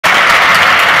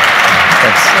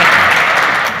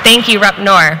Thank you, Rep.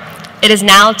 Knorr. It is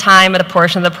now time of the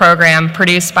portion of the program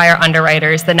produced by our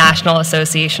underwriters, the National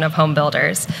Association of Home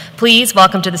Builders. Please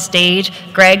welcome to the stage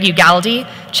Greg Ugalde,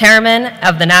 Chairman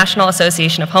of the National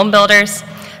Association of Home Builders.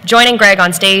 Joining Greg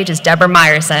on stage is Deborah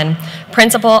Myerson,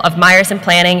 Principal of Myerson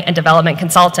Planning and Development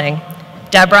Consulting.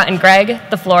 Deborah and Greg,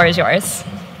 the floor is yours.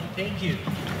 Thank you.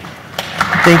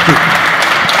 Thank you.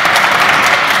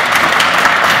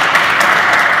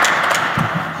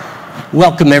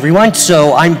 Welcome, everyone.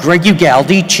 So I'm Greg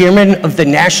Ugalde, Chairman of the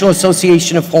National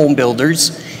Association of Home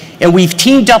Builders, and we've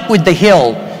teamed up with The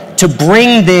Hill to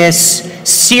bring this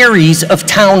series of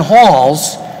town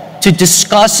halls to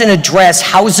discuss and address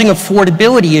housing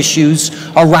affordability issues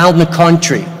around the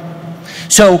country.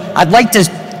 So I'd like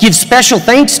to give special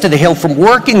thanks to The Hill for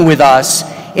working with us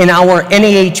and our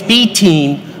NAHB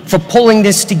team for pulling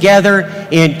this together,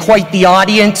 and quite the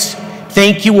audience.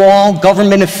 Thank you all,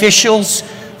 government officials,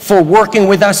 for working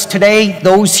with us today,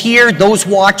 those here, those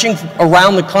watching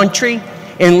around the country,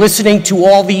 and listening to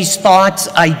all these thoughts,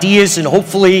 ideas, and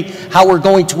hopefully how we're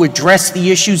going to address the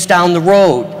issues down the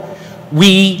road.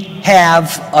 We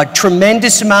have a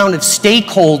tremendous amount of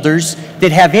stakeholders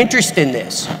that have interest in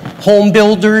this. Home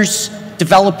builders,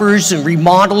 developers, and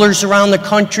remodelers around the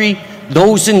country,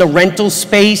 those in the rental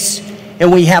space,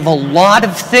 and we have a lot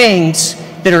of things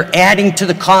that are adding to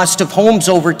the cost of homes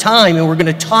over time, and we're going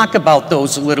to talk about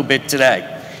those a little bit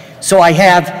today. So I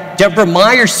have Deborah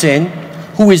Myerson,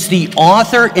 who is the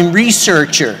author and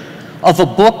researcher of a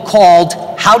book called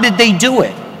How Did They Do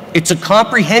It? It's a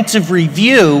comprehensive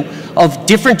review of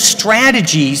different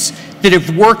strategies that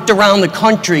have worked around the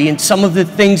country and some of the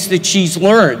things that she's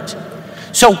learned.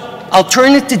 So I'll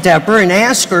turn it to Deborah and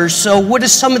ask her, so what are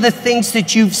some of the things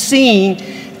that you've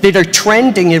seen that are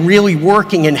trending and really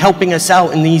working and helping us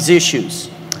out in these issues?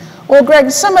 Well,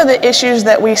 Greg, some of the issues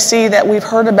that we see that we've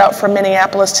heard about from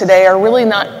Minneapolis today are really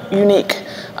not unique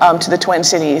to the Twin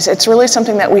Cities. It's really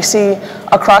something that we see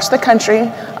across the country.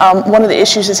 One of the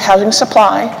issues is housing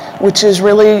supply, which is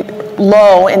really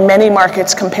low in many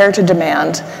markets compared to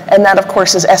demand, and that, of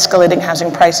course, is escalating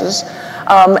housing prices.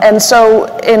 And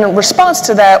so in response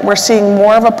to that, we're seeing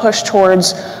more of a push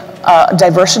towards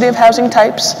diversity of housing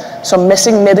types. So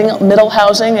missing middle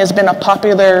housing has been a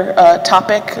popular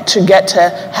topic to get to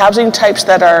housing types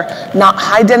that are not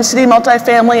high density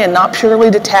multifamily and not purely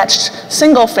detached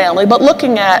single family, but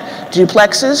looking at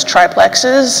duplexes,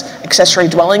 triplexes, accessory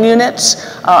dwelling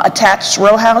units, attached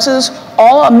row houses,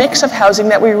 all a mix of housing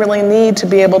that we really need to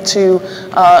be able to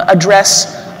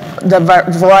address the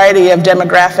variety of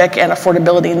demographic and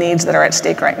affordability needs that are at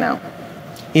stake right now.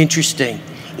 Interesting.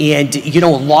 And, you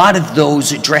know, a lot of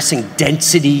those addressing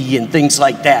density and things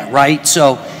like that, right?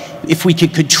 So if we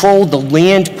could control the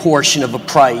land portion of a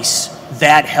price,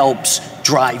 that helps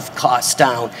drive costs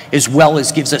down, as well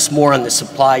as gives us more on the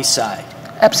supply side.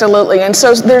 Absolutely. And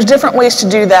so there's different ways to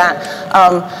do that.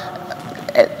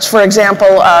 For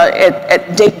example,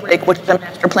 at Daybreak, which is a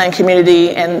master plan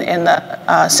community in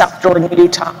the South Jordan,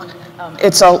 Utah,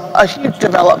 it's a huge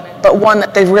development, but one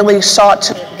that they've really sought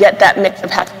to get that mix of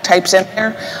housing types in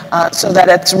there so that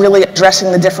it's really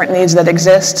addressing the different needs that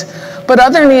exist. But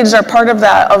other needs are part of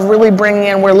that, of really bringing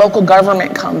in where local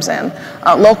government comes in.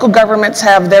 Local governments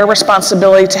have their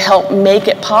responsibility to help make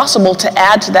it possible to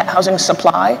add to that housing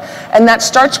supply, and that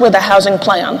starts with a housing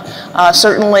plan.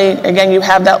 Certainly, again, you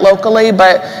have that locally,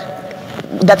 but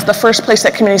that's the first place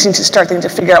that communities need to start to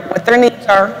figure out what their needs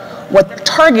are, what their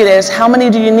target is, how many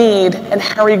do you need, and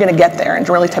how are you going to get there, and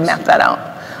really to map that out.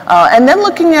 And then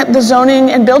looking at the zoning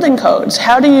and building codes.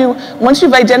 How do you, once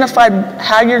you've identified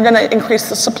how you're going to increase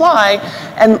the supply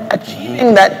and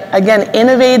achieving that, again,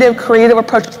 innovative, creative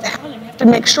approach to housing, you have to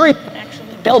make sure you can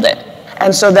actually build it.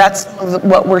 And so that's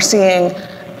what we're seeing,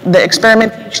 the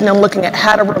experimentation and looking at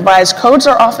how to revise. Codes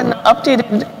are often updated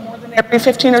more than every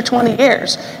 15 or 20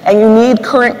 years, and you need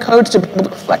current codes to be able to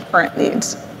reflect current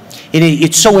needs.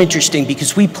 It's so interesting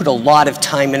because we put a lot of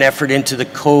time and effort into the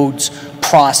codes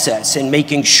process and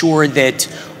making sure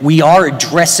that we are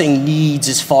addressing needs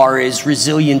as far as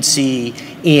resiliency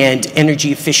and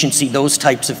energy efficiency, those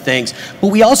types of things.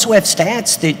 But we also have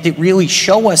stats that really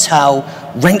show us how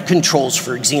rent controls,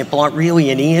 for example, aren't really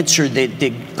an answer that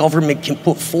the government can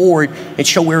put forward and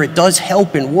show where it does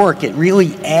help and work. It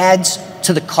really adds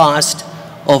to the cost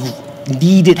of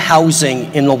needed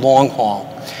housing in the long haul.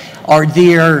 Are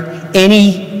there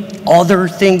any other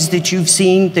things that you've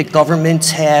seen that governments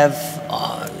have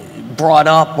brought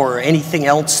up, or anything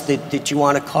else that you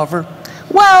want to cover?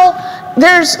 Well,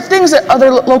 there's things that other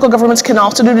local governments can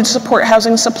also do to support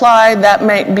housing supply. That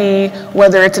might be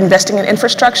whether it's investing in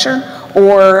infrastructure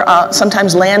or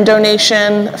sometimes land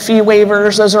donation, fee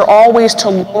waivers. Those are all ways to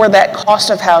lower that cost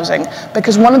of housing,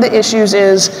 because one of the issues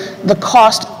is the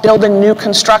cost of building new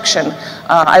construction.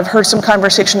 I've heard some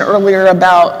conversation earlier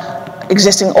about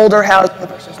existing older housing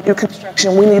versus new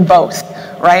construction. We need both,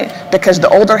 right? Because the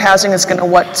older housing is going to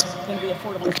be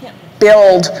affordable. You can't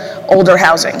build older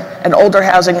housing, and older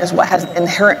housing is what has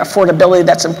inherent affordability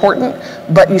that's important,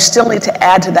 but you still need to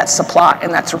add to that supply,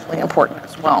 and that's really important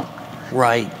as well.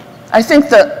 Right. I think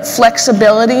the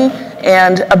flexibility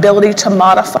and ability to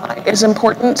modify is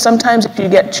important. Sometimes if you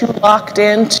get too locked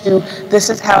into this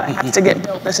is how it has to get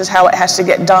built, this is how it has to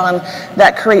get done,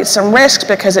 that creates some risks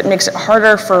because it makes it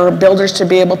harder for builders to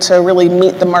be able to really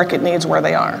meet the market needs where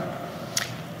they are.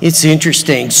 It's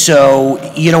interesting.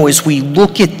 So, you know, as we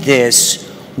look at this,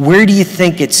 where do you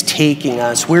think it's taking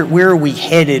us? Where are we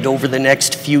headed over the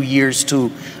next few years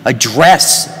to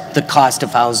address the cost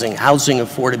of housing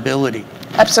affordability?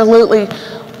 Absolutely.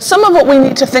 Some of what we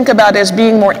need to think about is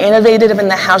being more innovative in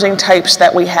the housing types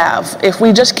that we have. If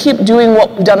we just keep doing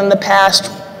what we've done in the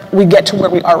past, we get to where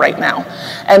we are right now.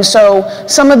 And so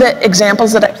some of the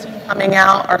examples that I've seen coming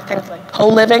out are things like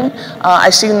co-living.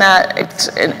 I've seen that it's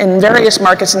in various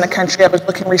markets in the country. I was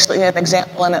looking recently at an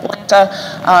example in Atlanta,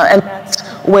 and that's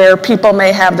where people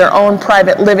may have their own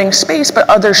private living space, but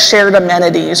other shared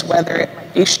amenities, whether it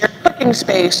might be shared cooking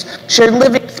space, shared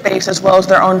living space, as well as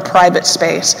their own private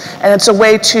space. And it's a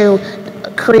way to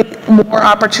create more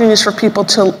opportunities for people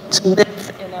to live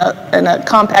in a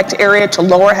compact area to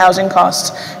lower housing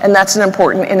costs, and that's an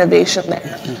important innovation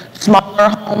there. Smaller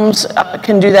homes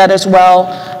can do that as well,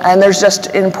 and there's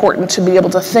just important to be able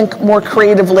to think more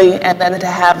creatively and then to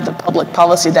have the public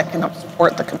policy that can help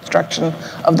support the construction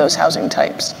of those housing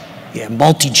types. Yeah,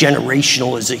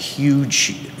 multi-generational is a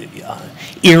huge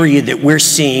area that we're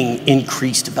seeing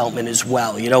increased development as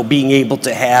well. You know, being able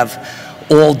to have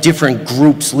all different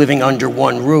groups living under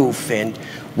one roof, and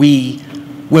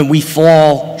when we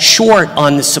fall short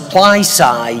on the supply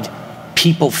side,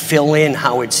 people fill in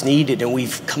how it's needed, and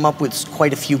we've come up with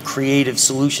quite a few creative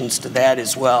solutions to that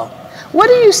as well. What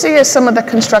do you see as some of the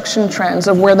construction trends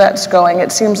of where that's going?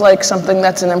 It seems like something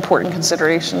that's an important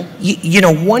consideration. You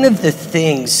know, one of the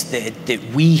things that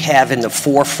we have in the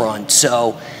forefront,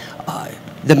 so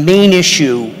the main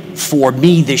issue for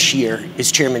me this year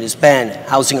as chairman has been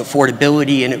housing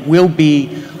affordability, and it will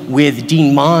be with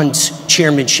Dean Mond's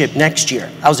chairmanship next year,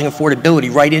 housing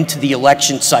affordability right into the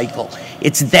election cycle.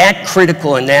 It's that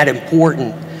critical and that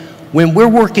important. When we're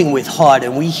working with HUD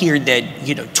and we hear that,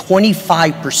 you know,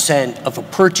 25% of a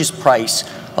purchase price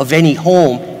of any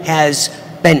home has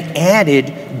been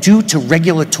added due to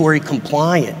regulatory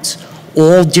compliance,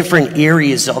 all different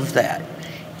areas of that.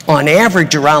 On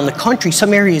average around the country,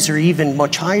 some areas are even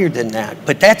much higher than that,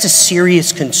 but that's a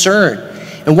serious concern.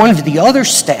 And one of the other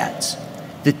stats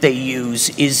that they use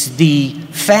is the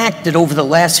fact that over the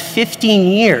last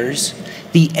 15 years,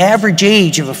 the average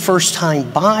age of a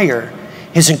first-time buyer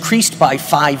has increased by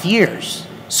 5 years.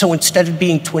 So instead of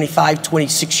being 25,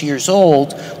 26 years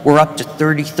old, we're up to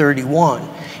 30, 31.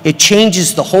 It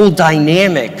changes the whole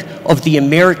dynamic of the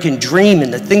American dream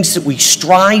and the things that we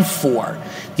strive for.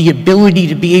 The ability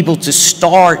to be able to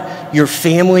start your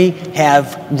family,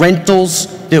 have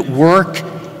rentals that work,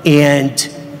 and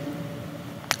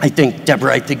I think,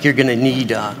 Deborah, I think you're gonna need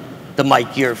the mic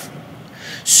here.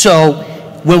 So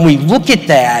when we look at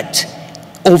that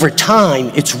over time,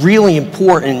 it's really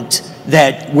important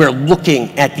that we're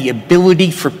looking at the ability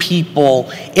for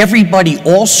people, everybody,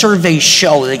 all surveys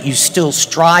show that you still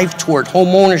strive toward home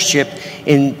ownership,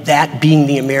 and that being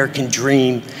the American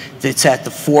dream that's at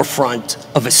the forefront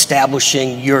of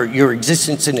establishing your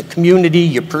existence in a community,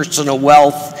 your personal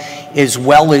wealth, as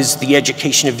well as the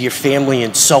education of your family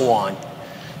and so on.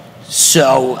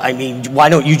 So, I mean, why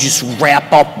don't you just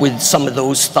wrap up with some of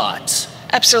those thoughts?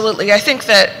 Absolutely. I think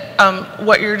that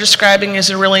what you're describing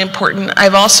is really important.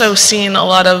 I've also seen a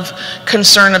lot of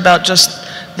concern about just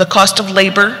the cost of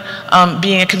labor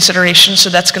being a consideration, so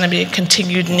that's going to be a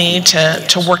continued need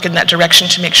to work in that direction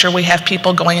to make sure we have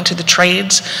people going into the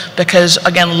trades, because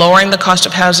again, lowering the cost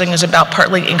of housing is about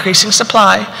partly increasing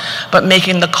supply, but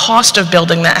making the cost of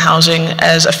building that housing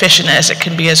as efficient as it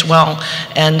can be as well.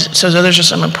 And so those are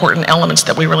some important elements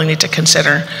that we really need to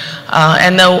consider.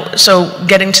 So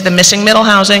getting to the missing middle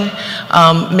housing,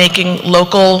 making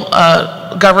local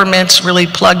governments really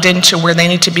plugged into where they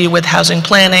need to be with housing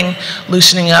planning,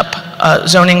 loosening up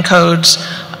zoning codes,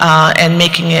 and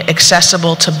making it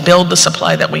accessible to build the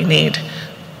supply that we need.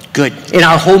 Good. And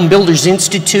our Home Builders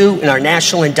Institute and our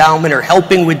National Endowment are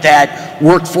helping with that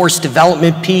workforce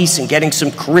development piece and getting some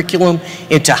curriculum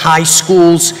into high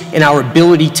schools and our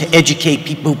ability to educate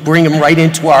people, bring them right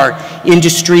into our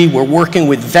industry. We're working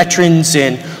with veterans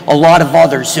and a lot of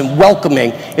others and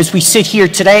welcoming. As we sit here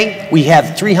today, we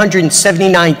have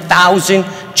 379,000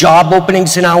 job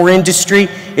openings in our industry.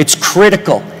 It's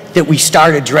critical that we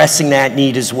start addressing that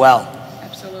need as well.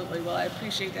 Absolutely. Well, I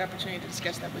appreciate the opportunity to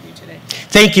discuss that with you today.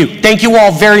 Thank you. Thank you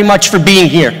all very much for being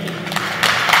here.